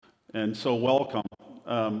And so welcome.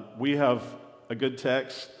 We have a good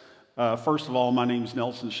text. First of all, my name's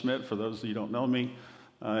Nelson Schmidt. For those of you who don't know me,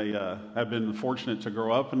 I have been fortunate to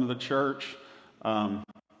grow up in the church.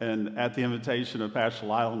 And at the invitation of Pastor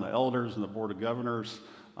Lyle and the elders and the Board of Governors,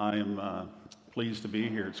 I am pleased to be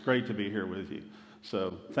here. It's great to be here with you.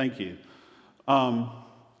 So thank you.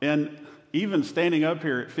 And even standing up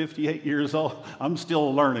here at 58 years old, I'm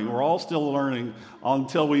still learning. We're all still learning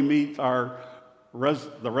until we meet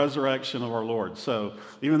the resurrection of our Lord. So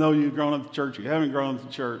even though you've grown up the church, you haven't grown up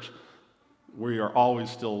the church, we are always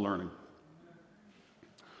still learning.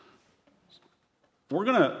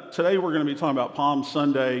 Today we're going to be talking about Palm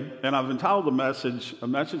Sunday, and I've entitled the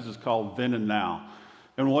message is called Then and Now.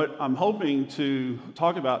 And what I'm hoping to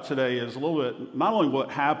talk about today is a little bit, not only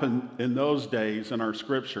what happened in those days in our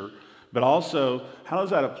scripture, but also how does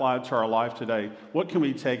that apply to our life today? What can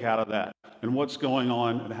we take out of that? And what's going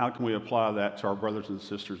on, and how can we apply that to our brothers and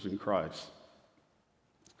sisters in Christ?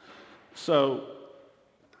 So,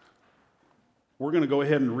 we're going to go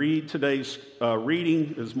ahead and read today's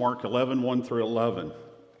reading is Mark 11, 1 through 11.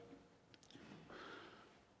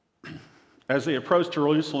 As they approached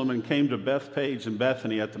Jerusalem and came to Bethphage and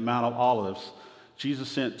Bethany at the Mount of Olives, Jesus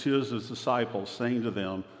sent two of his disciples, saying to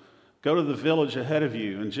them, "Go to the village ahead of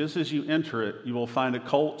you, and just as you enter it, you will find a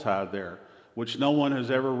colt tied there, which no one has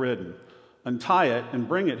ever ridden. Untie it and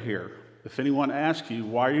bring it here. If anyone asks you,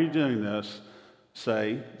 'Why are you doing this?'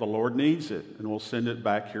 say, 'The Lord needs it, and we'll send it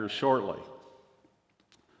back here shortly.'"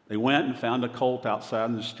 They went and found a colt outside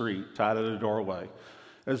in the street, tied at a doorway.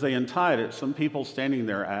 As they untied it, some people standing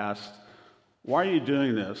there asked, "Why are you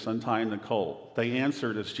doing this, untying the colt?" They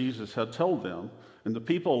answered as Jesus had told them, and the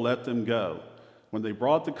people let them go. When they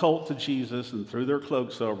brought the colt to Jesus and threw their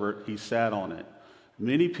cloaks over it, he sat on it.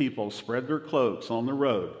 Many people spread their cloaks on the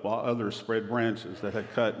road, while others spread branches that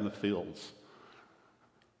had cut in the fields.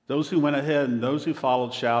 Those who went ahead and those who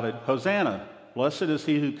followed shouted, "Hosanna! Blessed is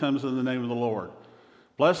he who comes in the name of the Lord.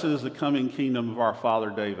 Blessed is the coming kingdom of our father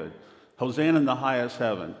David. Hosanna in the highest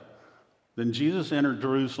heaven." Then Jesus entered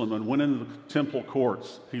Jerusalem and went into the temple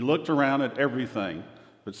courts. He looked around at everything,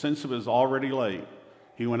 but since it was already late,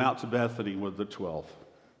 he went out to Bethany with the 12.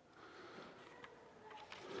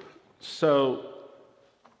 So,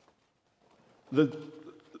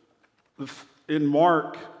 in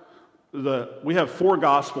Mark, we have four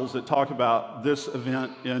Gospels that talk about this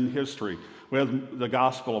event in history. We have the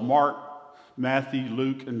Gospel of Mark, Matthew,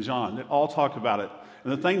 Luke, and John. They all talk about it.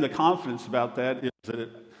 And the confidence about that is that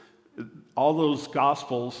all those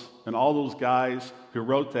Gospels and all those guys who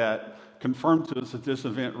wrote that confirmed to us that this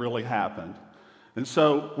event really happened. And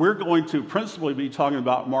so we're going to principally be talking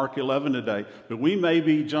about Mark 11 today, but we may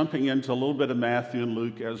be jumping into a little bit of Matthew and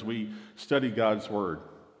Luke as we study God's Word.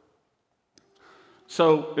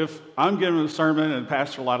 So if I'm giving a sermon, and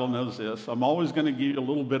Pastor Lytle knows this, I'm always going to give you a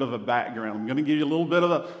little bit of a background. I'm going to give you a little bit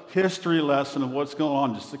of a history lesson of what's going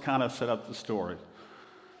on just to kind of set up the story.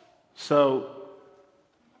 So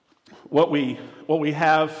what we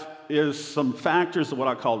have is some factors of what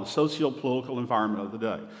I call the socio-political environment of the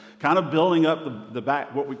day, kind of building up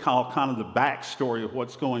what we call kind of the backstory of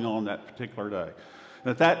what's going on that particular day.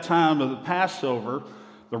 And at that time of the Passover,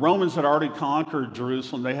 the Romans had already conquered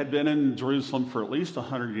Jerusalem. They had been in Jerusalem for at least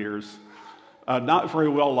 100 years, not very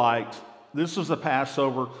well liked. This was the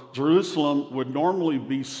Passover. Jerusalem would normally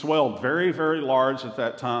be swelled very, very large at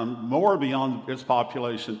that time, more beyond its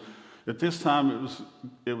population. At this time,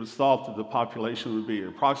 it was thought that the population would be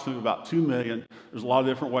approximately about 2 million. There's a lot of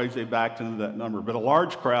different ways they backed into that number, but a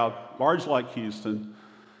large crowd, large like Houston.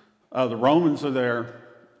 The Romans are there.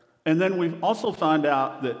 And then we also find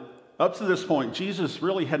out that up to this point, Jesus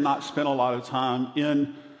really had not spent a lot of time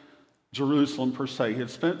in Jerusalem per se. He had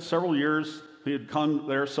spent several years, he had come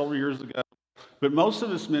there several years ago, but most of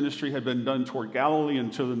his ministry had been done toward Galilee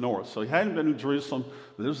and to the north. So he hadn't been in Jerusalem.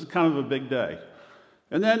 This was kind of a big day.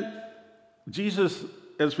 And then Jesus,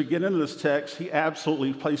 as we get into this text, he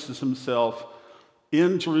absolutely places himself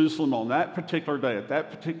in Jerusalem on that particular day, at that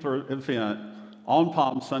particular event, on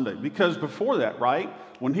Palm Sunday. Because before that, right,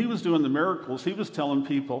 when he was doing the miracles, he was telling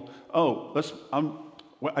people,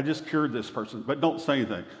 I just cured this person, but don't say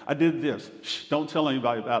anything. I did this. Shh, don't tell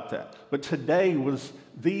anybody about that. But today was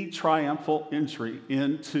the triumphal entry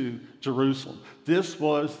into Jerusalem. This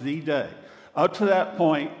was the day. Up to that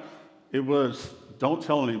point, it was, don't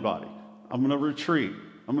tell anybody. I'm going to retreat.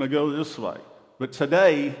 I'm going to go this way. But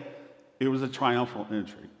today, it was a triumphal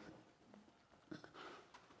entry.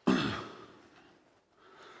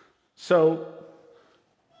 So,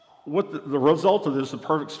 what the result of this is a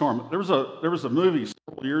perfect storm. There was a movie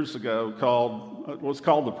several years ago called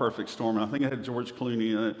The Perfect Storm, and I think it had George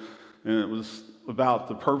Clooney in it. and it was about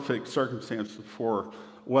the perfect circumstances for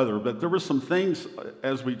weather. But there were some things,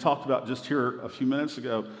 as we talked about just here a few minutes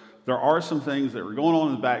ago, there are some things that were going on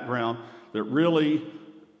in the background that really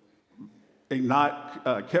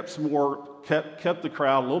kept the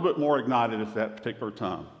crowd a little bit more ignited at that particular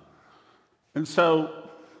time. And so,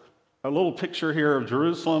 a little picture here of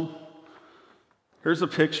Jerusalem. Here's a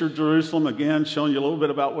picture of Jerusalem, again, showing you a little bit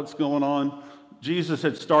about what's going on. Jesus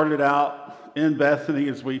had started out in Bethany,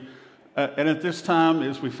 and at this time,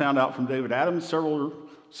 as we found out from David Adams several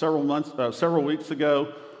weeks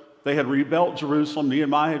ago, they had rebuilt Jerusalem.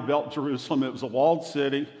 Nehemiah had built Jerusalem. It was a walled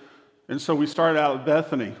city. And so we started out at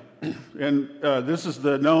Bethany. And this is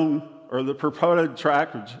the purported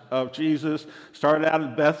track of Jesus. Started out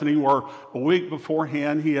at Bethany, where a week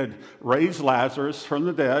beforehand he had raised Lazarus from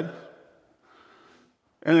the dead.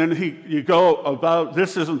 And then you go about,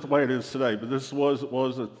 this isn't the way it is today, but this was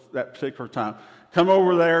at that particular time. Come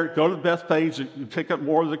over there, go to Bethpage, you pick up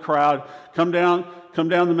more of the crowd, come down the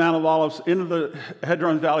Mount of Olives into the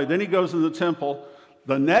Hedron Valley. Then he goes in the temple.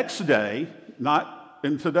 The next day, not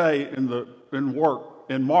in today,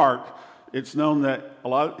 in Mark, it's known that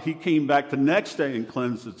he came back the next day and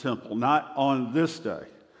cleansed the temple, not on this day.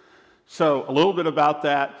 So a little bit about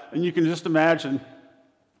that, and you can just imagine.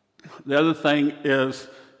 The other thing is,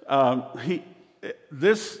 as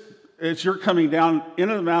you're coming down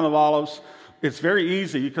into the Mount of Olives, it's very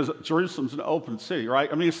easy because Jerusalem's an open city, right?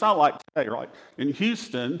 I mean, it's not like today, right? In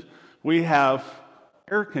Houston, we have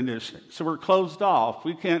air conditioning, so we're closed off.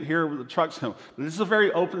 We can't hear where the trucks come. But this is a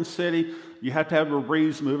very open city. You have to have a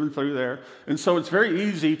breeze moving through there. And so it's very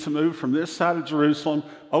easy to move from this side of Jerusalem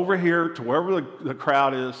over here to wherever the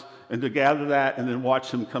crowd is and to gather that and then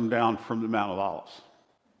watch them come down from the Mount of Olives.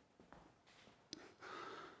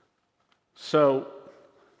 So,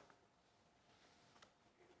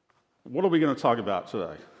 what are we going to talk about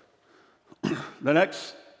today? The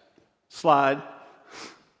next slide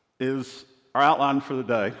is our outline for the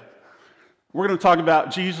day. We're going to talk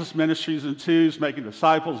about Jesus' ministries in twos, making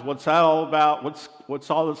disciples. What's that all about? What's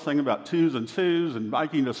all this thing about twos and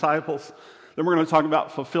making disciples? Then we're going to talk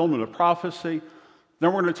about fulfillment of prophecy.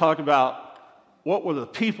 Then we're going to talk about what were the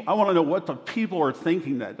people. I want to know what the people are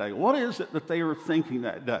thinking that day. What is it that they were thinking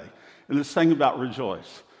that day? And this thing about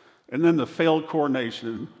rejoice. And then the failed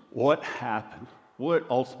coronation. What happened? What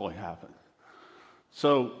ultimately happened?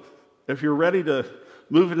 So if you're ready to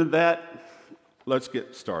move into that, let's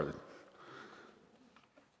get started.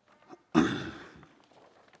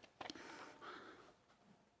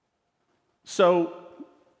 So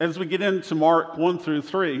as we get into Mark 1 through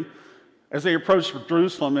 3, as they approached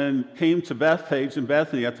Jerusalem and came to Bethpage and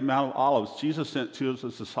Bethany at the Mount of Olives, Jesus sent two of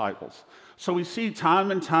his disciples. So we see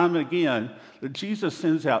time and time again that Jesus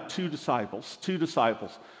sends out two disciples.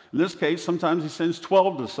 In this case, sometimes he sends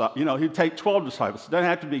 12 disciples. He'd take 12 disciples. It doesn't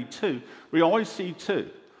have to be two. We always see two.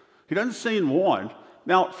 He doesn't send one.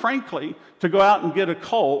 Now, frankly, to go out and get a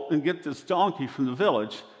colt and get this donkey from the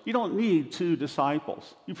village, you don't need two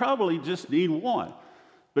disciples. You probably just need one.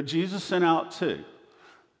 But Jesus sent out two.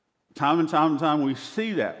 Time and time, we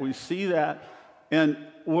see that. And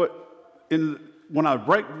when I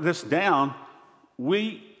break this down,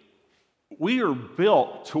 we are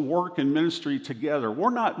built to work in ministry together. We're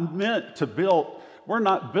not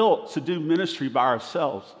built to do ministry by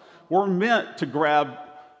ourselves. We're meant to grab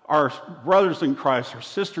our brothers in Christ, our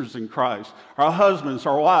sisters in Christ, our husbands,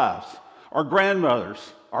 our wives, our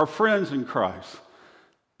grandmothers, our friends in Christ,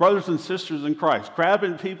 brothers and sisters in Christ,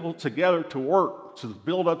 grabbing people together to work to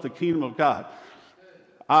build up the kingdom of God.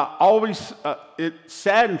 It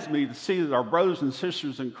saddens me to see that our brothers and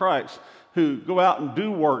sisters in Christ who go out and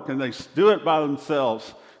do work and they do it by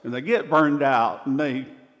themselves and they get burned out and they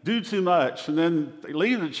do too much and then they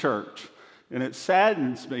leave the church. And it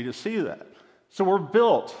saddens me to see that. So we're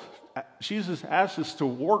built. Jesus asks us to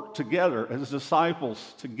work together as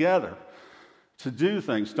disciples together to do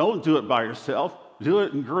things. Don't do it by yourself. Do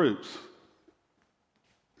it in groups.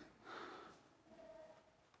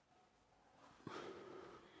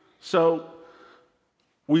 So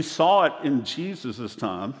we saw it in Jesus'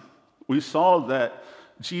 time. We saw that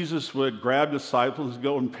Jesus would grab disciples and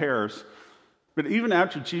go in pairs. But even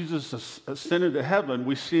after Jesus ascended to heaven,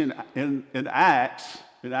 we see in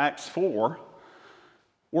Acts 4,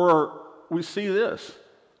 where we see this.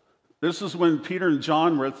 This is when Peter and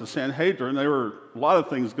John were at the Sanhedrin. There were a lot of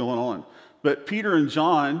things going on. But Peter and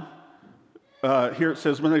John, here it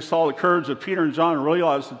says, when they saw the courage of Peter and John and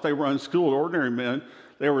realized that they were unschooled, ordinary men,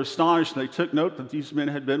 they were astonished and they took note that these men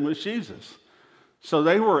had been with Jesus. So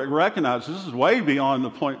they were recognized. This is way beyond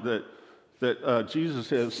the point that Jesus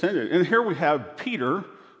had ascended. And here we have Peter,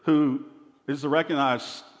 who is the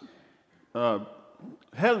recognized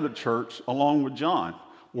head of the church along with John,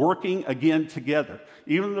 working again together.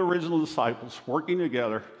 Even the original disciples working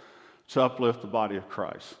together to uplift the body of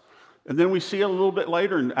Christ. And then we see it a little bit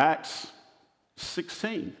later in Acts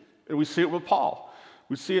 16, and we see it with Paul.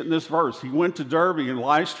 We see it in this verse. He went to Derbe and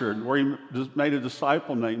Lystra, where he made a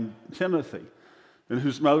disciple named Timothy, and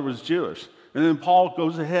whose mother was Jewish. And then Paul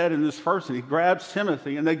goes ahead in this verse, and he grabs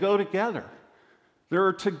Timothy, and they go together.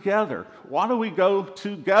 They're together. Why do we go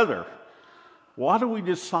together? Why do we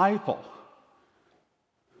disciple?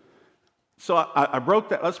 So I broke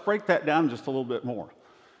that. Let's break that down just a little bit more.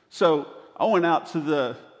 So I went out to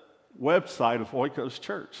the website of Oikos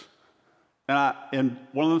Church. And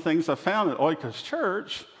one of the things I found at Oikos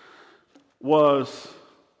Church was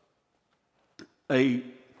a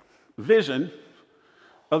vision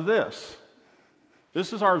of this.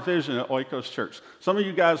 This is our vision at Oikos Church. Some of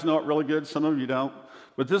you guys know it really good, some of you don't.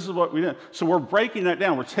 But this is what we did. So we're breaking that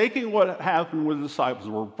down. We're taking what happened with the disciples.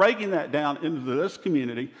 We're breaking that down into this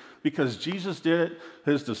community because Jesus did it,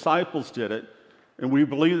 his disciples did it, and we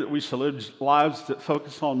believe that we should live lives that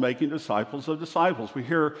focus on making disciples of disciples. We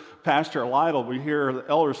hear Pastor Lytle, we hear the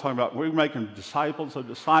elders talking about we're making disciples of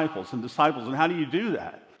disciples and disciples. And how do you do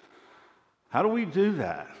that? How do we do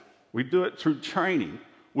that? We do it through training.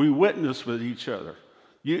 We witness with each other.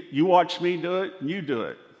 You watch me do it, and you do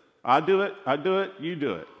it. I do it, you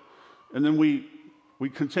do it. And then we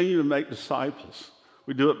continue to make disciples.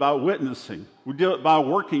 We do it by witnessing. We do it by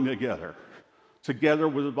working together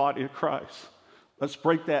with the body of Christ. Let's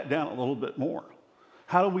break that down a little bit more.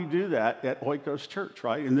 How do we do that at Oikos Church,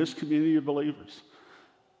 right? In this community of believers.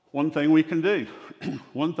 One thing we can do,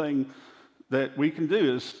 one thing that we can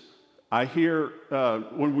do is, I hear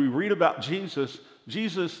when we read about Jesus,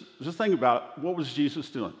 just think about it, what was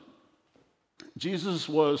Jesus doing? Jesus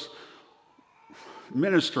was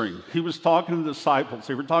ministering. He was talking to the disciples.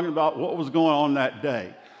 They were talking about what was going on that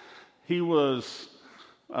day. He was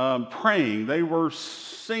praying. They were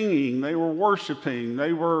singing. They were worshiping.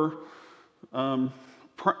 They were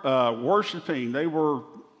worshiping. They were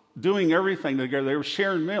doing everything together. They were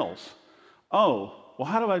sharing meals. Oh, well,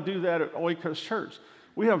 how do I do that at Oikos Church?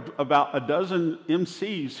 We have about a dozen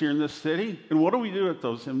MCs here in this city. And what do we do at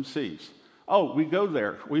those MCs? Oh, we go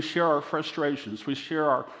there. We share our frustrations. We share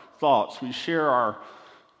our thoughts. We share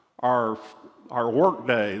our work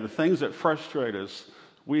day, the things that frustrate us.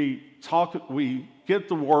 We get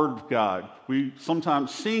the Word of God. We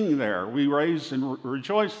sometimes sing there. We raise and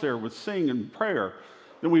rejoice there with sing and prayer.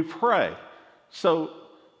 Then we pray. So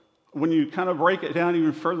when you kind of break it down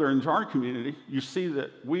even further into our community, you see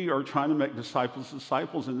that we are trying to make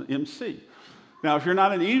disciples in the MC. Now, if you're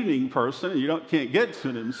not an evening person and you can't get to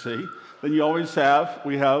an MC, then you always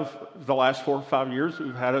we have the last 4 or 5 years,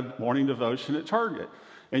 we've had a morning devotion at Target.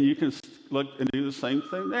 And you can look and do the same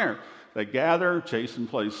thing there. They gather, Jason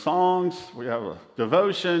plays songs, we have a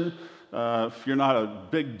devotion. If you're not a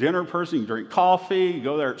big dinner person, you drink coffee, you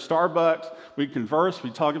go there at Starbucks, we converse,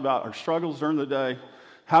 we talk about our struggles during the day.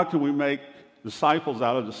 How can we make disciples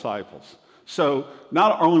out of disciples? So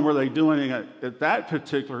not only were they doing it at that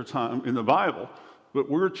particular time in the Bible, but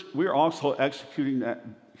we're also executing that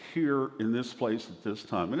here in this place at this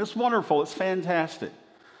time. And it's wonderful. It's fantastic.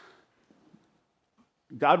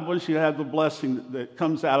 God wants you to have the blessing that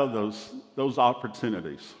comes out of those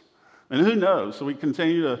opportunities. And who knows? So we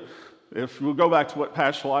continue to, if we'll go back to what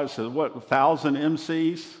Pastor Lytle said, 1,000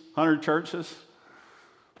 MCs, 100 churches?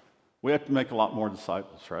 We have to make a lot more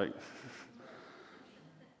disciples, right?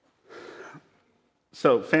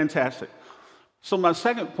 So, fantastic. So my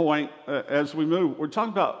second point, as we move, we're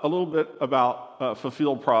talking about a little bit about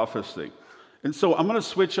fulfilled prophecy. And so I'm going to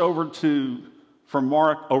switch over from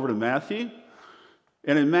Mark over to Matthew.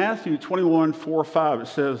 And in Matthew 21, 4, 5, it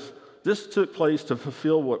says, "This took place to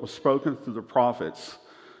fulfill what was spoken through the prophets.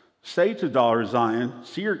 Say to daughter Zion,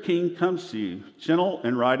 see your king comes to you, gentle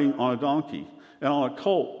and riding on a donkey, and on a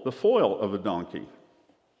colt, the foal of a donkey."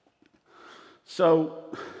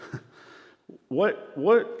 So what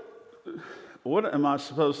am I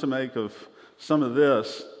supposed to make of some of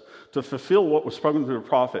this to fulfill what was spoken through the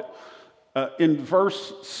prophet? In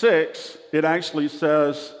verse 6, it actually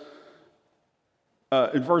says,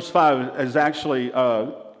 in verse 5 is actually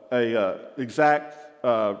a exact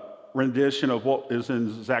rendition of what is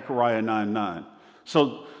in Zechariah 9:9.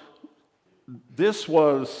 So this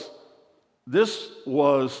was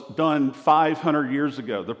done 500 years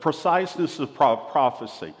ago. The preciseness of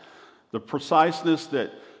prophecy, the preciseness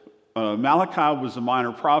that Malachi was a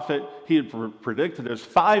minor prophet. He had predicted this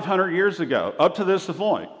 500 years ago, up to this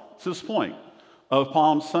point of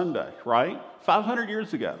Palm Sunday, right? 500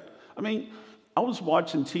 years ago. I mean, I was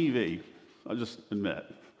watching TV. I'll just admit,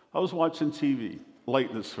 I was watching TV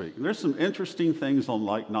late this week, and there's some interesting things on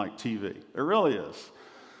late night TV. There really is.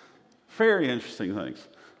 Very interesting things.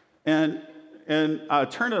 And I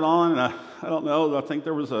turned it on, and I don't know, I think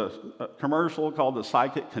there was a commercial called The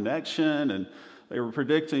Psychic Connection, and they were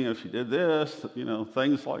predicting if you did this,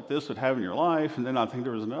 things like this would happen in your life. And then I think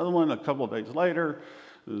there was another one a couple of days later.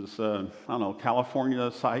 It was,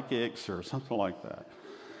 California Psychics or something like that.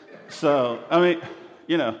 So,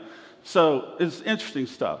 so it's interesting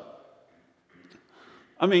stuff.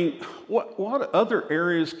 What other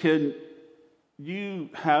areas can you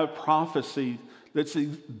have prophecy that's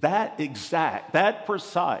that exact, that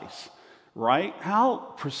precise, right?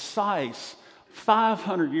 How precise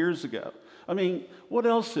 500 years ago? What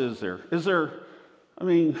else is there? I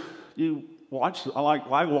watched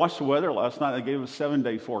the weather last night. They gave us a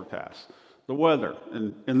 7-day forecast. The weather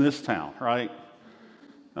in this town, right?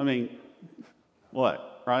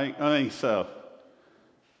 What, right?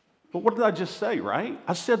 But what did I just say, right?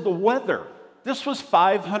 I said the weather. This was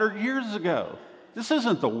 500 years ago. This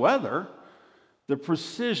isn't the weather, the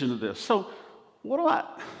precision of this. So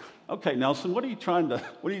okay, Nelson, what are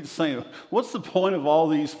you saying? What's the point of all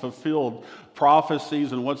these fulfilled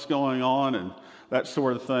prophecies and what's going on and that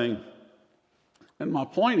sort of thing? And my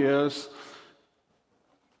point is,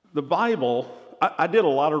 the Bible, I did a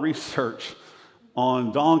lot of research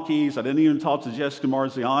on donkeys. I didn't even talk to Jessica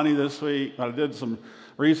Marziani this week. I did some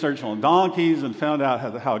research on donkeys and found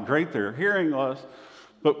out how great their hearing was.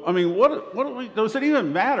 But, does it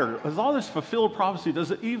even matter? Is all this fulfilled prophecy,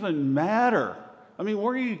 does it even matter?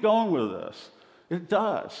 Where are you going with this? It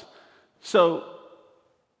does. So,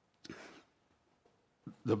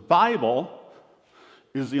 the Bible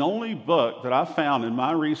is the only book that I found in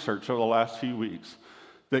my research over the last few weeks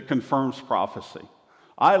that confirms prophecy.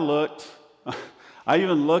 I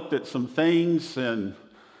even looked at some things in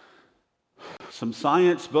some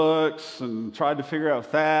science books and tried to figure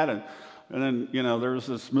out that. And then, there was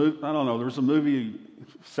this movie, there was a movie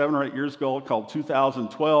 7 or 8 years ago called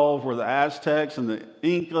 2012 where the Aztecs and the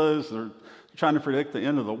Incas are trying to predict the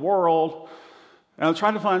end of the world. And I was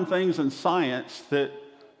trying to find things in science that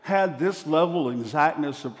had this level of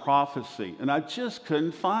exactness of prophecy, and I just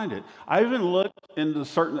couldn't find it. I even looked into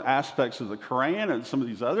certain aspects of the Quran and some of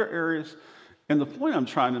these other areas, and the point I'm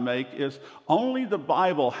trying to make is only the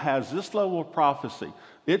Bible has this level of prophecy.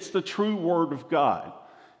 It's the true Word of God.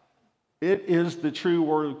 It is the true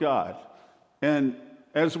Word of God. And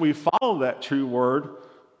as we follow that true Word,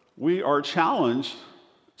 we are challenged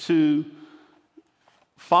to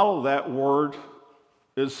follow that Word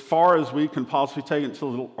as far as we can possibly take it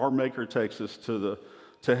until our Maker takes us to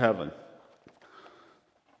heaven.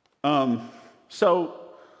 So,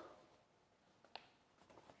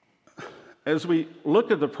 as we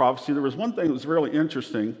look at the prophecy, there was one thing that was really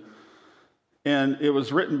interesting, and it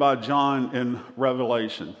was written by John in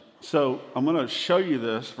Revelation. So, I'm going to show you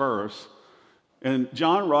this verse. And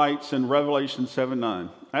John writes in Revelation 7:9,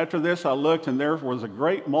 "After this I looked, and there was a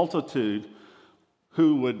great multitude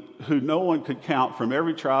who no one could count, from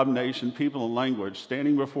every tribe, nation, people, and language,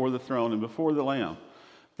 standing before the throne and before the Lamb.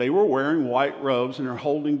 They were wearing white robes and are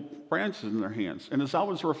holding branches in their hands." And as I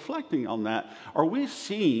was reflecting on that, are we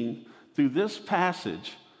seeing through this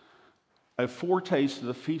passage a foretaste of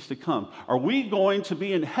the feast to come? Are we going to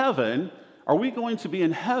be in heaven? Are we going to be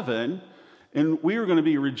in heaven, and we are going to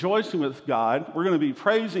be rejoicing with God? We're going to be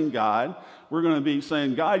praising God. We're going to be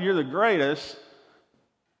saying, "God, you're the greatest,"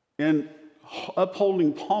 and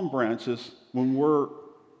upholding palm branches when we're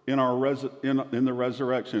in the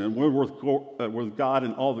resurrection, and we're with God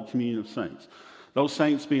and all the communion of saints. Those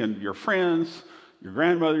saints being your friends, your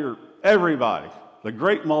grandmother, everybody, the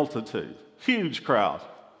great multitude, huge crowd.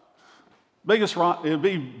 It'd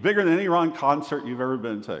be bigger than any Ron concert you've ever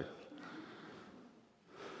been to.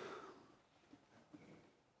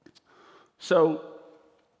 So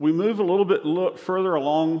we move a little bit further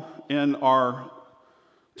along in our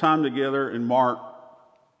time together in Mark,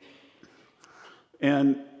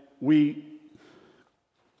 and we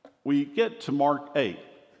get to Mark 8,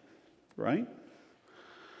 right?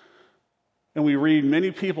 And we read, "Many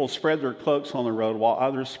people spread their cloaks on the road, while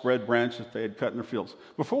others spread branches they had cut in their fields."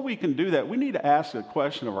 Before we can do that, we need to ask a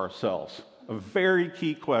question of ourselves, a very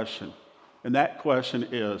key question. And that question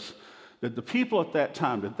is, did the people at that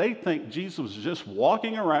time, did they think Jesus was just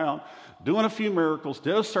walking around, doing a few miracles,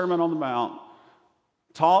 did a Sermon on the Mount,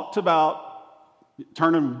 talked about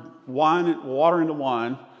turning water into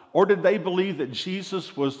wine, or did they believe that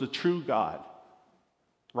Jesus was the true God?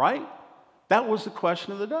 Right? That was the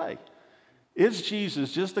question of the day. Is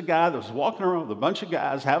Jesus just a guy that was walking around with a bunch of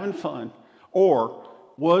guys having fun, or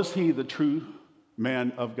was he the true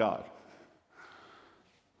man of God?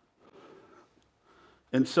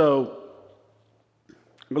 And so,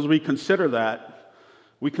 as we consider that,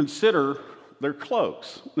 we consider their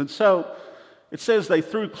cloaks. And so, it says they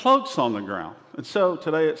threw cloaks on the ground. And so,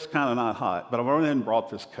 today it's kind of not hot, but I've already brought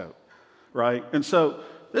this coat, right? And so,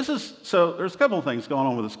 there's a couple of things going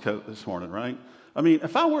on with this coat this morning, right? I mean,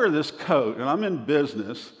 if I wear this coat and I'm in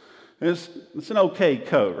business, it's an okay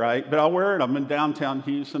coat, right? But I'll wear it. I'm in downtown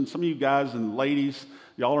Houston. Some of you guys and ladies,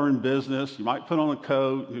 y'all are in business. You might put on a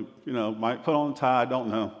coat. Might put on a tie. I don't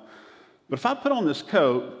know. But if I put on this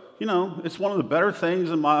coat, it's one of the better things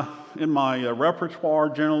in my repertoire.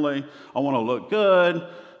 Generally, I want to look good.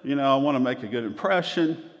 I want to make a good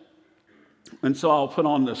impression, and so I'll put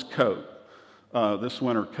on this coat, this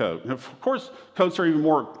winter coat. And of course, coats are even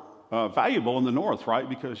more valuable in the north, right?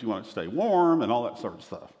 Because you want to stay warm and all that sort of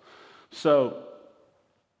stuff. So,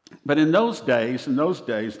 but in those days,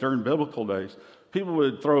 during biblical days, people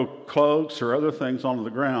would throw cloaks or other things onto the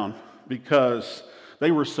ground because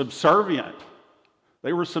they were subservient.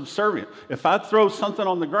 They were subservient. If I throw something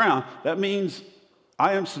on the ground, that means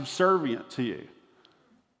I am subservient to you.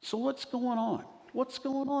 So what's going on? What's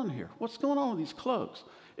going on here? What's going on with these cloaks?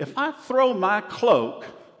 If I throw my cloak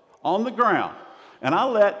on the ground and I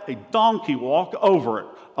let a donkey walk over it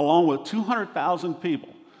along with 200,000 people,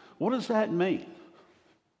 what does that mean?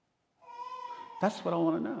 That's what I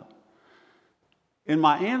want to know. And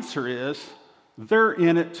my answer is, they're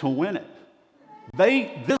in it to win it.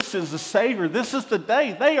 This is the Savior. This is the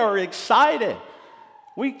day. They are excited.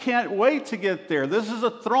 We can't wait to get there. This is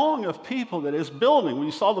a throng of people that is building.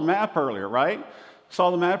 We saw the map earlier, right?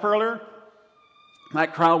 Saw the map earlier?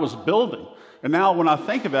 That crowd was building. And now when I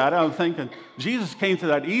think about it, I'm thinking Jesus came to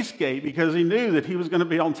that east gate because he knew that he was going to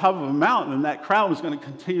be on top of a mountain and that crowd was going to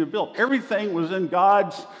continue to build. Everything was in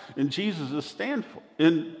Jesus'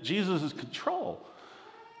 in Jesus' control.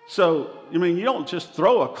 So, you don't just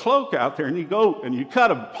throw a cloak out there and you go and you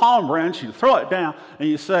cut a palm branch, you throw it down and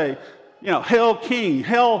you say, hail king,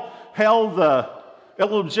 hail the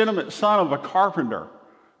illegitimate son of a carpenter.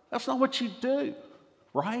 That's not what you do,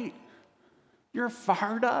 right? You're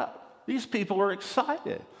fired up. These people are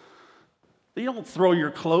excited. You don't throw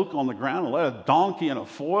your cloak on the ground and let a donkey in a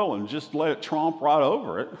foil and just let it tromp right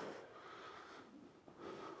over it.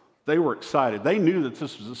 They were excited. They knew that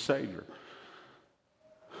this was a Savior.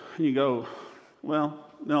 And you go,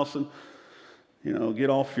 well, Nelson, get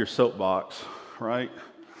off your soapbox, right?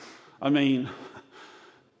 These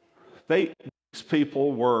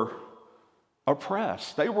people were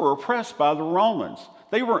oppressed. They were oppressed by the Romans.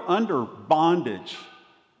 They were under bondage.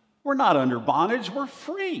 We're not under bondage. We're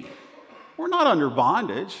free. We're not under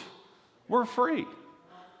bondage. We're free.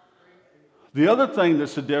 The other thing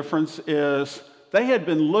that's the difference is they had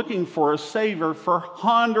been looking for a Savior for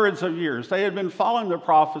hundreds of years. They had been following the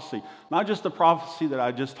prophecy, not just the prophecy that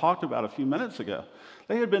I just talked about a few minutes ago.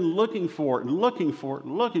 They had been looking for it and looking for it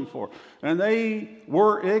and looking for it. And they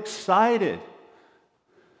were excited.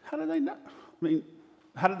 How did they know?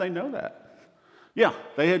 How did they know that? Yeah,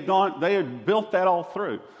 they had built that all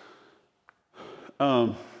through.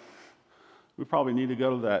 We probably need to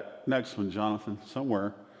go to that next one, Jonathan,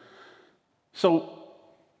 somewhere. So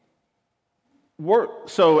they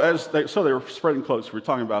were spreading cloaks. We're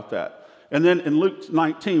talking about that. And then in Luke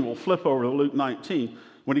 19, we'll flip over to Luke 19.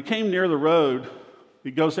 When he came near the road,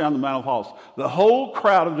 he goes down the Mount of Olives. The whole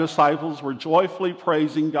crowd of disciples were joyfully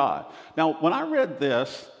praising God. Now, when I read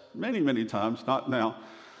this, many, many times, not now,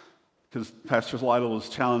 because Pastor Lytle was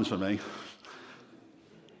challenging me.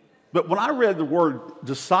 But when I read the word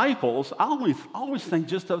disciples, I always think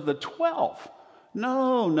just of the 12.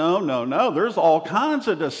 No. There's all kinds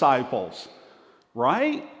of disciples,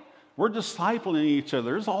 right? We're discipling each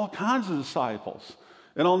other. There's all kinds of disciples.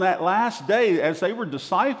 And on that last day, as they were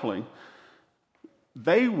discipling,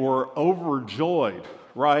 they were overjoyed,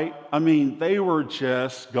 right? They were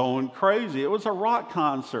just going crazy. It was a rock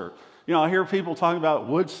concert. I hear people talking about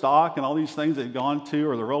Woodstock and all these things they've gone to,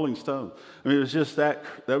 or the Rolling Stones. It was just that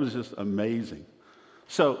was just amazing.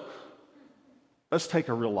 So let's take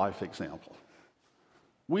a real life example.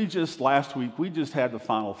 Last week, we just had the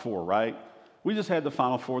Final Four, right? We just had the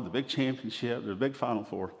Final Four, the big championship, the big Final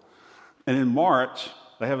Four. And in March,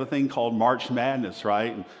 they have a thing called March Madness,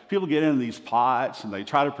 right? And people get into these pots and they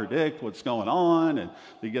try to predict what's going on, and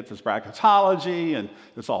they get this bracketology, and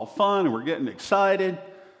it's all fun, and we're getting excited.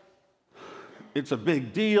 It's a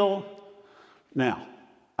big deal. Now,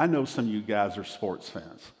 I know some of you guys are sports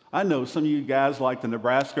fans. I know some of you guys like the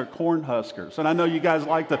Nebraska Cornhuskers, and I know you guys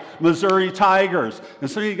like the Missouri Tigers, and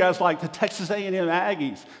some of you guys like the Texas A&M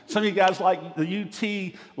Aggies. Some of you guys like the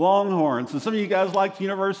UT Longhorns, and some of you guys like the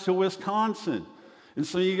University of Wisconsin, and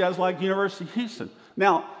some of you guys like the University of Houston.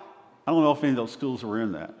 Now, I don't know if any of those schools were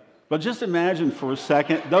in that. But just imagine for a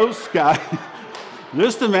second, those guys,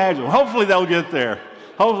 just imagine. Hopefully they'll get there.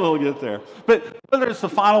 Hopefully they'll get there. But whether it's the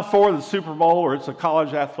Final Four, the Super Bowl, or it's a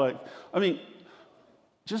college athletic, I mean,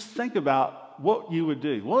 just think about what you would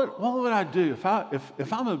do. What would I do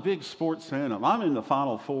if I'm a big sports fan and I'm in the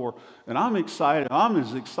Final Four and I'm excited, I'm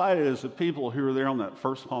as excited as the people who were there on that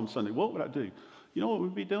first Palm Sunday. What would I do? You know what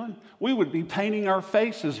we'd be doing? We would be painting our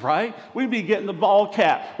faces, right? We'd be getting the ball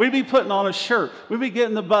cap. We'd be putting on a shirt. We'd be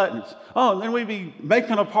getting the buttons. Oh, and then we'd be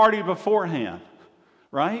making a party beforehand,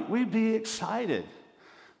 right? We'd be excited.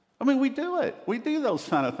 I mean, we do it. We do those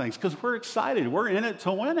kind of things because we're excited. We're in it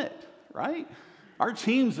to win it, right? Our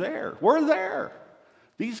team's there. We're there.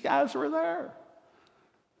 These guys were there.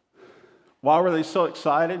 Why were they so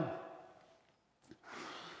excited?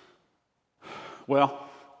 Well,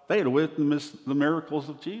 they had witnessed the miracles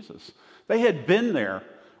of Jesus. They had been there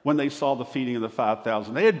when they saw the feeding of the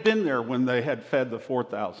 5,000. They had been there when they had fed the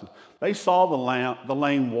 4,000. They saw the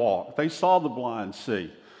lame walk. They saw the blind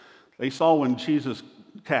see. They saw when Jesus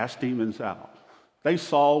cast demons out. They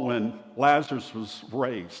saw when Lazarus was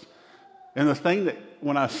raised. And the thing that,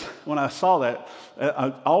 when I saw that,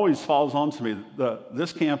 it always falls onto me.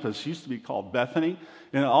 This campus used to be called Bethany,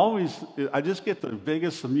 and I just get the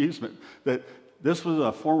biggest amusement that this was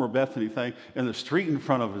a former Bethany thing, and the street in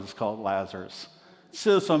front of it is called Lazarus. It's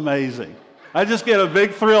just amazing. I just get a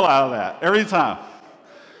big thrill out of that every time.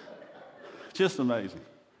 Just amazing.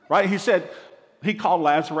 Right? He called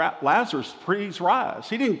Lazarus, please rise.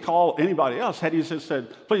 He didn't call anybody else. Had he just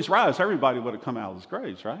said, please rise, everybody would have come out of his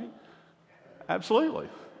graves, right? Absolutely.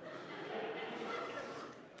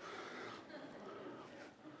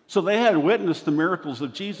 So they had witnessed the miracles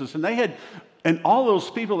of Jesus, and all those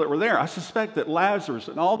people that were there, I suspect that Lazarus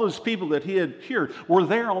and all those people that he had cured were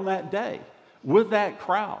there on that day with that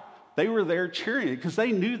crowd. They were there cheering because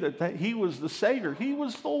they knew that he was the Savior. He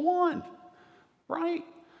was the one, right?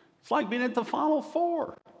 It's like being at the Final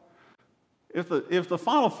Four. If the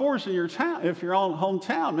Final Four is in your town, if you're on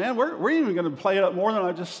hometown, man, we're even going to play it up more than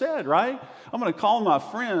I just said, right? I'm going to call my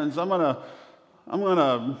friends. I'm going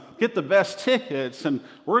to get the best tickets, and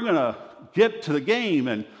we're going to get to the game.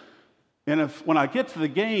 And when I get to the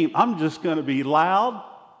game, I'm just going to be loud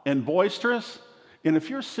and boisterous. And if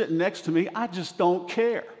you're sitting next to me, I just don't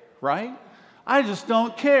care, right? I just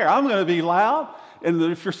don't care. I'm going to be loud. And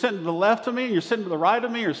if you're sitting to the left of me, and you're sitting to the right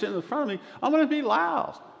of me, or sitting in front of me, I'm going to be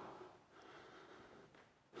loud.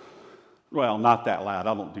 Well, not that loud.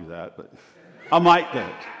 I don't do that, but I might do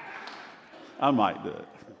it. I might do it.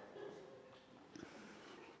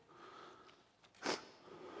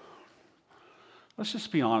 Let's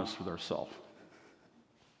just be honest with ourselves.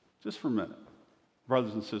 Just for a minute.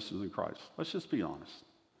 Brothers and sisters in Christ, let's just be honest.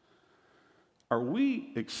 Are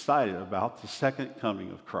we excited about the second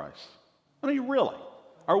coming of Christ? I mean, really?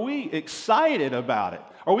 Are we excited about it?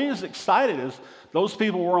 Are we as excited as those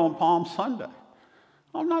people were on Palm Sunday?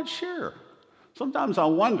 I'm not sure. Sometimes I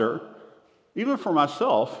wonder, even for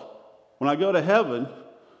myself, when I go to heaven,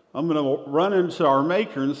 I'm going to run into our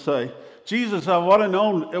Maker and say, Jesus, I would have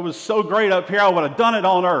known it was so great up here, I would have done it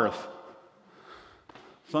on earth.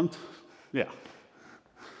 Yeah.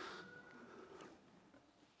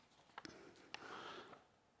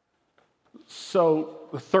 So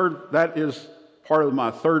that is part of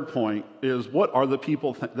my third point, is what are the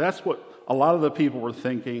people that's what a lot of the people were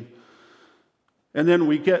thinking. And then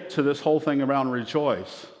we get to this whole thing around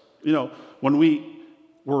rejoice. You know, when we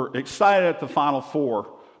were excited at the Final Four,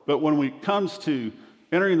 but when it comes to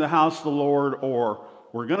entering the house of the Lord, or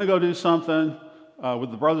we're going to go do something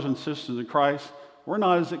with the brothers and sisters in Christ, we're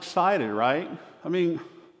not as excited, right? I mean,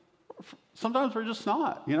 sometimes we're just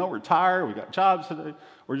not. You know, we're tired, we got jobs today.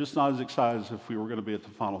 We're just not as excited as if we were going to be at the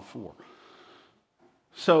Final Four.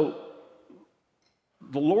 So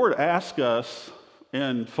the Lord asked us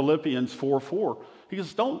in Philippians 4:4, he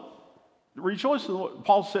goes, don't rejoice in the Lord.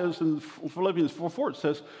 Paul says in Philippians 4:4, it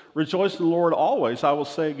says, rejoice in the Lord always. I will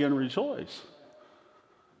say again, rejoice.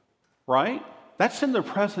 Right? That's in the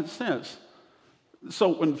present sense.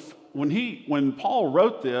 So when Paul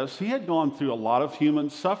wrote this, he had gone through a lot of human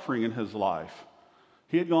suffering in his life.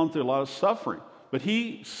 He had gone through a lot of suffering. But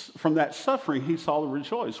from that suffering, he saw the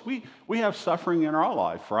rejoice. We have suffering in our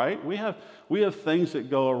life, right? We have things that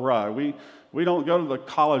go awry. We don't go to the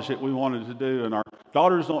college that we wanted to do, and our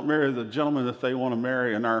daughters don't marry the gentleman that they want to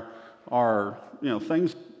marry, and our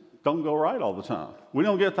things don't go right all the time. We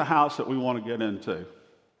don't get the house that we want to get into.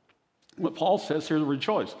 What Paul says here,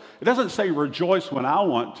 rejoice. It doesn't say rejoice when I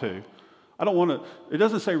want to. It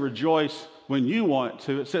doesn't say rejoice when you want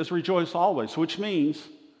to. It says rejoice always, which means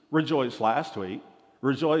rejoice last week,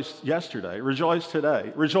 Rejoice yesterday. Rejoice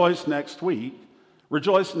today. Rejoice next week.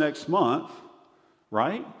 Rejoice next month,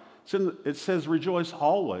 right? It says rejoice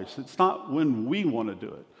always. It's not when we want to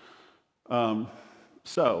do it.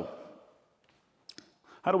 So,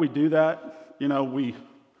 how do we do that? You know, we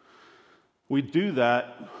do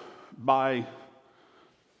that by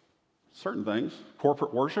certain things.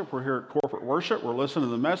 Corporate worship. We're here at corporate worship. We're listening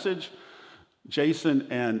to the message. Jason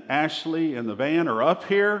and Ashley and the band are up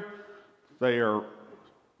here. They are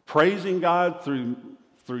praising God through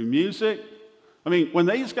music. I mean, when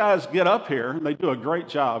these guys get up here, they do a great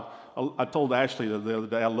job. I told Ashley the other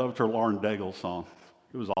day I loved her Lauren Daigle song.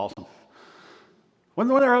 It was awesome. When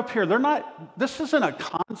they're up here, this isn't a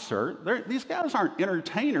concert. These guys aren't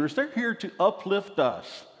entertainers. They're here to uplift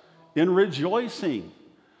us in rejoicing.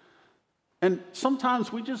 And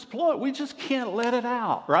sometimes we just blow it. We just can't let it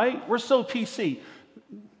out, right? We're so PC.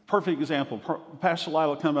 Perfect example. Pastor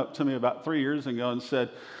Lila came up to me about 3 years ago and said,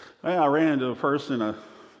 hey, I ran into a person,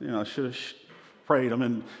 I should have prayed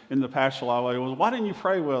them in the Pastor Lila. Well, why didn't you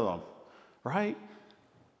pray with them, right?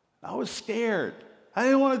 I was scared. I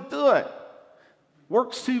didn't want to do it.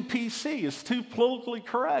 Work's too PC. It's too politically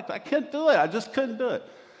correct. I can't do it. I just couldn't do it.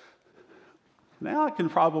 Now I can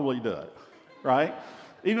probably do it, right?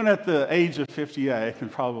 Even at the age of 58, I can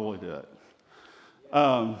probably do it.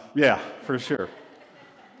 Yeah, for sure.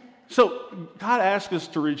 So God asks us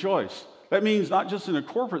to rejoice. That means not just in a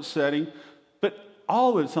corporate setting, but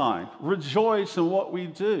all the time. Rejoice in what we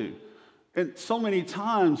do. And so many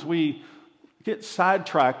times we get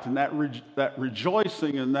sidetracked in that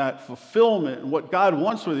rejoicing and that fulfillment and what God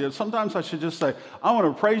wants with you. Sometimes I should just say, I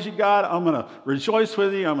want to praise you, God. I'm going to rejoice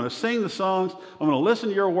with you. I'm going to sing the songs. I'm going to listen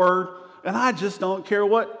to your word. And I just don't care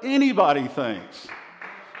what anybody thinks.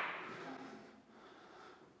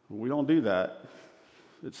 We don't do that.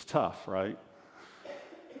 It's tough, right?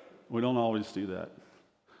 We don't always do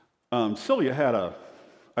that. Sylvia had a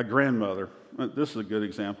grandmother. This is a good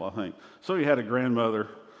example, I think. Sylvia had a grandmother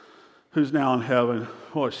who's now in heaven.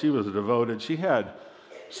 Boy, she was devoted. She had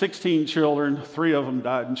 16 children. 3 of them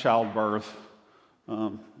died in childbirth.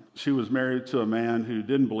 She was married to a man who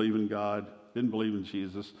didn't believe in God, didn't believe in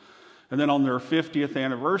Jesus. And then on their 50th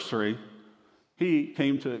anniversary, he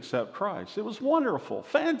came to accept Christ. It was wonderful,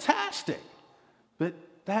 fantastic. But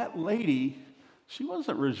that lady, she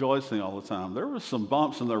wasn't rejoicing all the time. There was some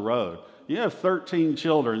bumps in the road. You have 13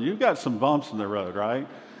 children. You've got some bumps in the road, right?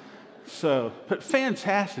 So, but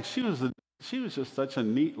fantastic. She was just such a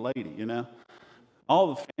neat lady, you know.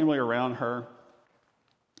 All the family around her.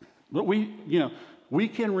 But we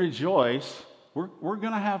can rejoice. We're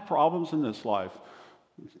going to have problems in this life.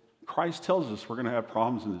 Christ tells us we're going to have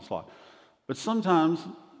problems in this life. But sometimes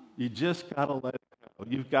you just got to let it go.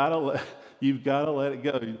 You've got to let it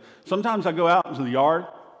go. Sometimes I go out into the yard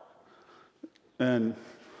and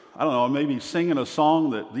I don't know, maybe singing a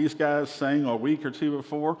song that these guys sang a week or two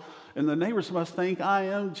before, and the neighbors must think I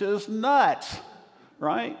am just nuts,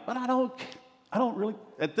 right? But I don't really,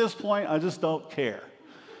 at this point, I just don't care.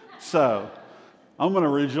 So I'm going to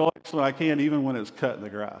rejoice when I can, even when it's cutting the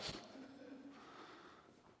grass.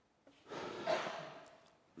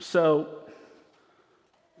 So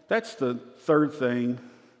that's the third thing,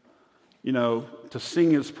 to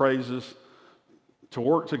sing his praises, to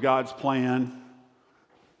work to God's plan.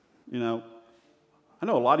 I know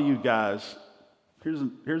a lot of you guys,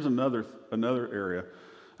 here's another area.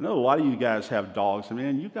 I know a lot of you guys have dogs, and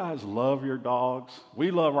man, you guys love your dogs. We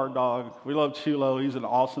love our dog. We love Chulo. He's an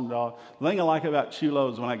awesome dog. The thing I like about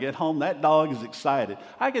Chulo is when I get home, that dog is excited.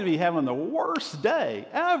 I could be having the worst day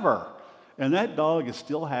ever, and that dog is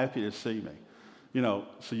still happy to see me.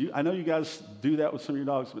 I know you guys do that with some of your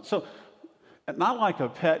dogs, but so not like a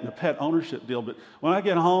pet and a pet ownership deal, but when I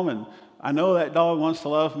get home and I know that dog wants to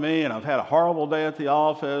love me, and I've had a horrible day at the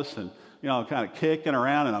office, and I'm kind of kicking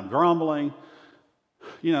around and I'm grumbling.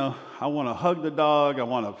 I want to hug the dog. I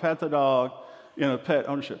want to pet the dog. Pet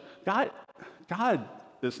ownership. God,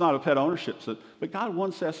 it's not a pet ownership, but God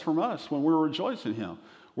wants that from us when we're rejoicing Him.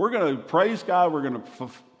 We're going to praise God. We're going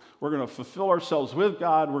to fulfill ourselves with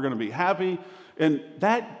God. We're going to be happy, and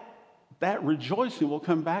that rejoicing will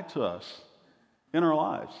come back to us in our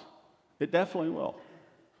lives. It definitely will.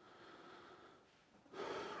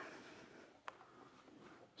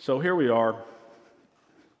 So here we are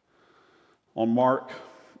on Mark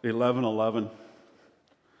 11:11,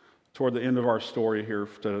 toward the end of our story here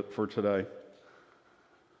for today.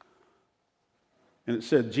 And it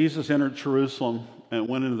said, Jesus entered Jerusalem and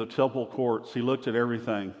went into the temple courts. He looked at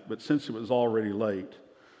everything, but since it was already late,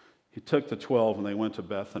 he took the 12 and they went to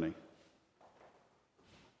Bethany.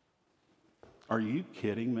 Are you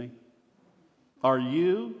kidding me? Are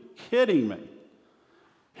you kidding me?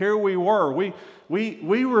 Here we were. We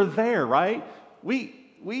were there, right? We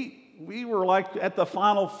were like at the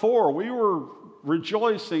Final Four. We were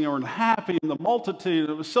rejoicing and happy in the multitude.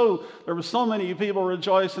 There were so many people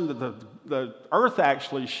rejoicing that the earth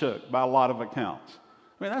actually shook by a lot of accounts.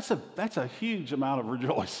 I mean, that's a huge amount of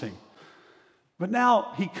rejoicing. But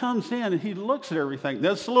now he comes in and he looks at everything.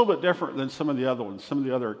 That's a little bit different than some of the other ones. Some of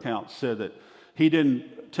the other accounts said that he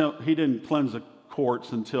didn't cleanse the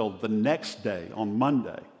courts until the next day, on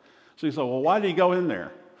Monday. So he said, well, why did he go in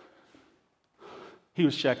there? He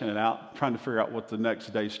was checking it out, trying to figure out what the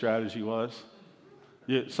next day strategy was.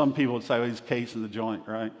 Some people would say, well, he's casing the joint,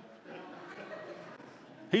 right?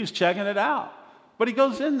 He was checking it out. But he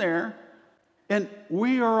goes in there, and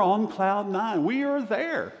we are on cloud nine. We are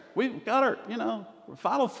there. We've got our,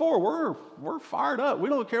 Final Four. We're fired up. We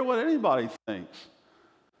don't care what anybody thinks.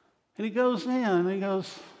 And he goes in, and he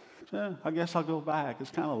goes, I guess I'll go back.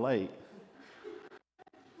 It's kind of late.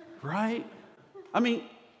 Right? I mean,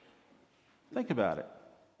 think about it.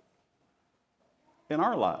 In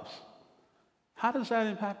our lives, how does that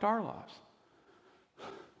impact our lives?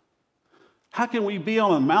 How can we be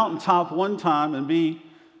on a mountaintop one time and be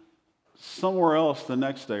somewhere else the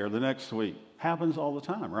next day or the next week? Happens all the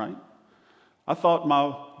time, right? I thought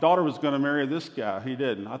my daughter was going to marry this guy. He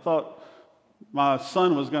didn't. I thought my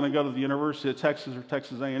son was going to go to the University of Texas or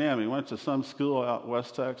Texas A&M. He went to some school out in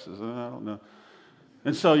West Texas, and I don't know.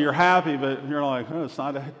 And so you're happy, but you're like, oh, it's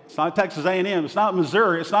not Texas A&M. It's not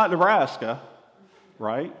Missouri. It's not Nebraska,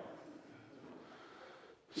 right?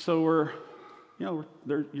 So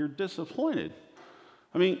you're disappointed.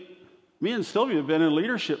 I mean, me and Sylvia have been in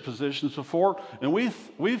leadership positions before, and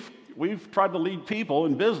we've tried to lead people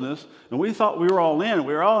in business, and we thought we were all in.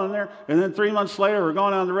 We were all in there, and then 3 months later, we're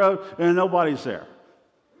going down the road, and nobody's there.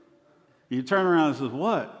 You turn around and say,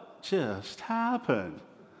 what just happened?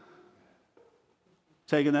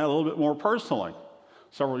 Taking that a little bit more personally.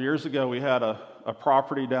 Several years ago, we had a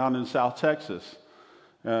property down in South Texas.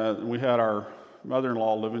 We had our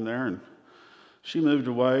mother-in-law living there, and she moved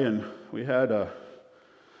away, and we had a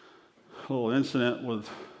little incident with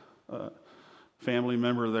a family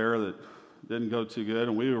member there that didn't go too good,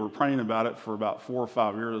 and we were praying about it for about 4 or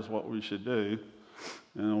 5 years, what we should do.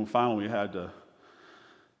 And then finally, we had to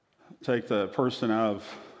take the person out of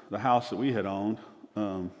the house that we had owned,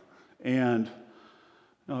 and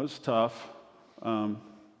it was tough,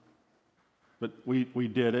 but we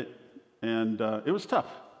did it, and it was tough.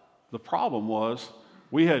 The problem was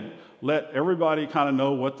we had let everybody kind of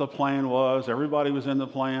know what the plan was. Everybody was in the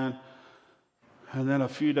plan. And then a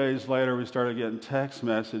few days later, we started getting text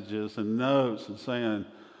messages and notes and saying,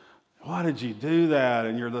 why did you do that?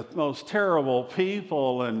 And you're the most terrible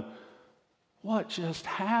people. And what just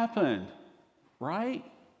happened, right?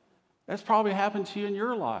 That's probably happened to you in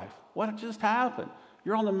your life. What just happened?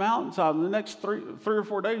 You're on the mountaintop, and the next three or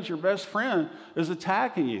 4 days, your best friend is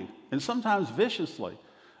attacking you, and sometimes viciously.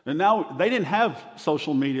 And now, they didn't have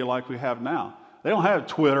social media like we have now. They don't have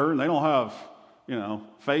Twitter, and they don't have,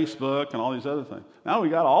 Facebook and all these other things. Now we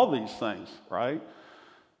got all these things, right?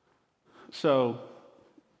 So,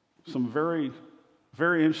 some very,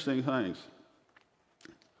 very interesting things.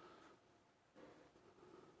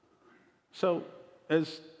 So,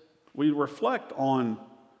 as we reflect on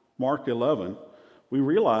Mark 11, we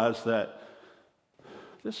realize that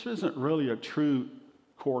this isn't really a true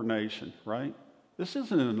coronation, right? This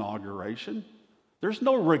isn't an inauguration. There's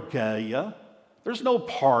no regalia. There's no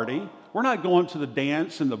party. We're not going to the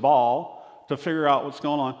dance and the ball to figure out what's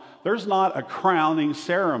going on. There's not a crowning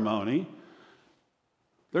ceremony.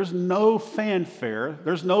 There's no fanfare.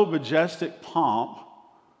 There's no majestic pomp.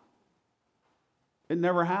 It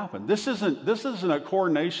never happened. This isn't a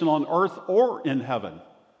coronation on earth or in heaven.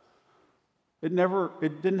 It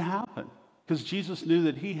didn't happen, because Jesus knew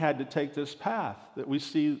that he had to take this path that we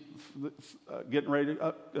see getting ready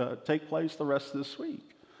to take place the rest of this week.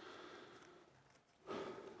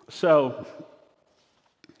 So,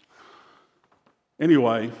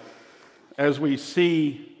 anyway, as we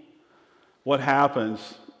see what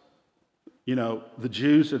happens, the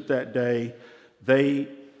Jews at that day,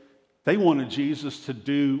 they wanted Jesus to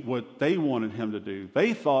do what they wanted him to do.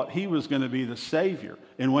 They thought he was going to be the Savior.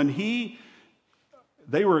 And when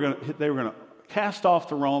they were going to cast off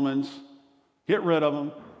the Romans, get rid of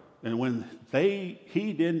them, and when he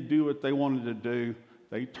didn't do what they wanted to do,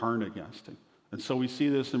 they turned against him. And so we see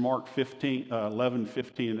this in Mark 11,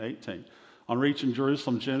 15, and 18. On reaching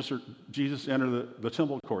Jerusalem, Jesus entered the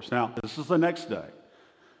temple courts. Now, this is the next day.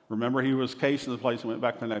 Remember, he was casing the place and went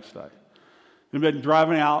back the next day. He'd been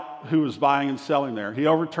driving out who was buying and selling there. He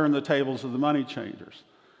overturned the tables of the money changers.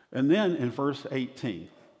 And then in verse 18,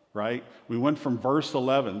 right? We went from verse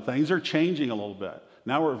 11. Things are changing a little bit.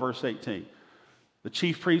 Now we're at verse 18. The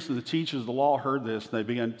chief priests and the teachers of the law heard this, and they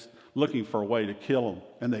began looking for a way to kill him,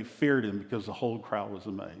 and they feared him because the whole crowd was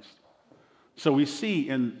amazed. So we see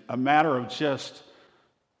in a matter of just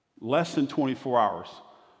less than 24 hours,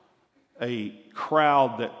 a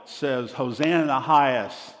crowd that says, Hosanna in the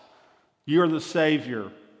highest, you're the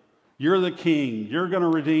Savior, you're the King, you're going to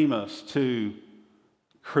redeem us, to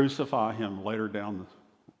crucify him later down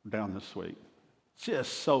this week.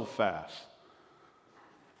 Just so fast.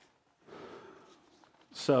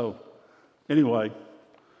 So, anyway,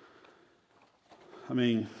 I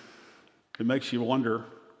mean, it makes you wonder.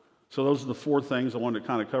 So those are the four things I wanted to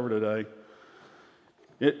kind of cover today.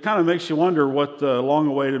 It kind of makes you wonder what the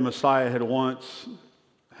long-awaited Messiah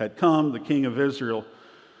had come, the King of Israel,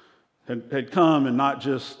 had come, and not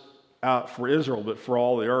just out for Israel, but for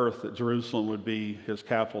all the earth, that Jerusalem would be his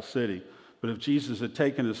capital city. But if Jesus had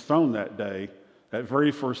taken his throne that day, that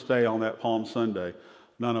very first day on that Palm Sunday,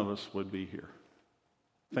 none of us would be here.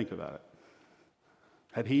 Think about it.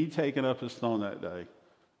 Had he taken up his throne that day,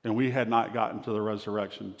 and we had not gotten to the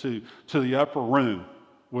resurrection, to the upper room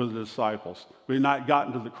with the disciples, we had not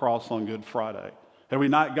gotten to the cross on Good Friday, had we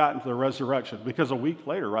not gotten to the resurrection, because a week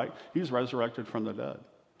later, right, he's resurrected from the dead.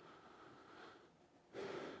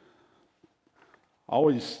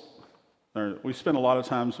 We spend a lot of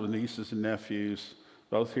times with nieces and nephews,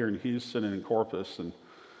 both here in Houston and in Corpus, and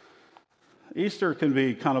Easter can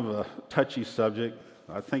be kind of a touchy subject.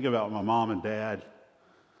 I think about my mom and dad.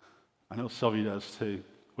 I know Sylvia does too.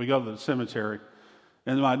 We go to the cemetery,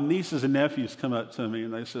 and my nieces and nephews come up to me,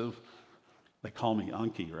 and they call me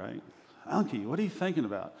Unky, right? Unky, what are you thinking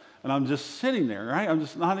about? And I'm just sitting there, right? I'm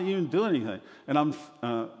just not even doing anything. And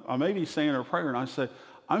I may be saying a prayer, and I say,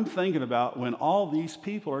 I'm thinking about when all these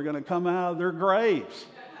people are going to come out of their graves.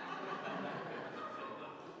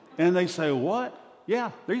 And they say, what?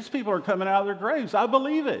 Yeah, these people are coming out of their graves. I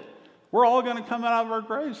believe it. We're all going to come out of our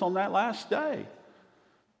graves on that last day.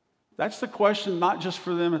 That's the question, not just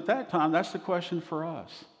for them at that time. That's the question for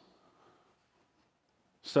us.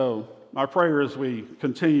 So my prayer as we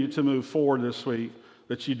continue to move forward this week,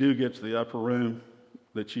 that you do get to the upper room,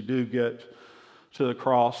 that you do get to the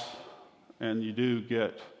cross, and you do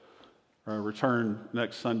get return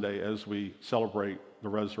next Sunday as we celebrate the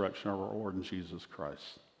resurrection of our Lord and Jesus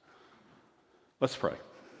Christ. Let's pray.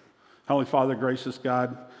 Holy Father, gracious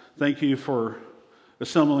God, thank you for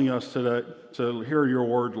assembling us today to hear your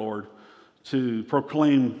word, Lord, to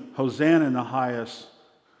proclaim Hosanna in the highest,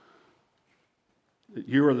 that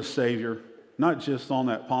you are the Savior, not just on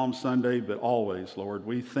that Palm Sunday, but always, Lord.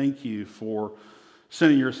 We thank you for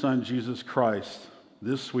sending your Son, Jesus Christ,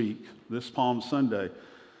 this week, this Palm Sunday.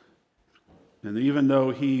 And even though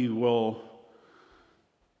he will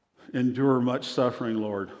endure much suffering,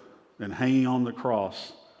 Lord, and hanging on the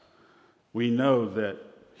cross, we know that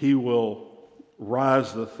he will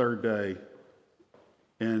rise the third day,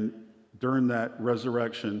 and during that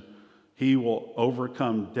resurrection, he will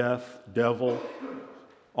overcome death, devil,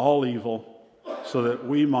 all evil, so that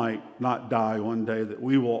we might not die one day, that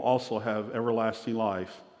we will also have everlasting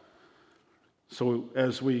life. So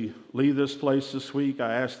as we leave this place this week,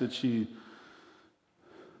 I ask that you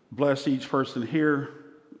bless each person here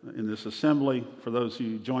in this assembly, for those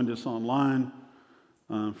who joined us online,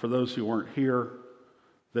 for those who weren't here,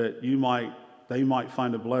 that they might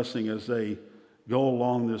find a blessing as they go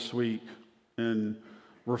along this week and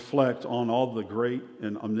reflect on all the great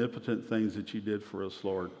and omnipotent things that you did for us,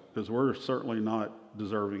 Lord, because we're certainly not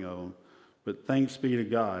deserving of them. But thanks be to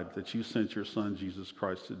God that you sent your Son, Jesus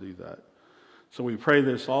Christ, to do that. So we pray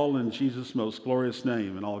this all in Jesus' most glorious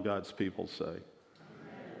name, and all God's people say.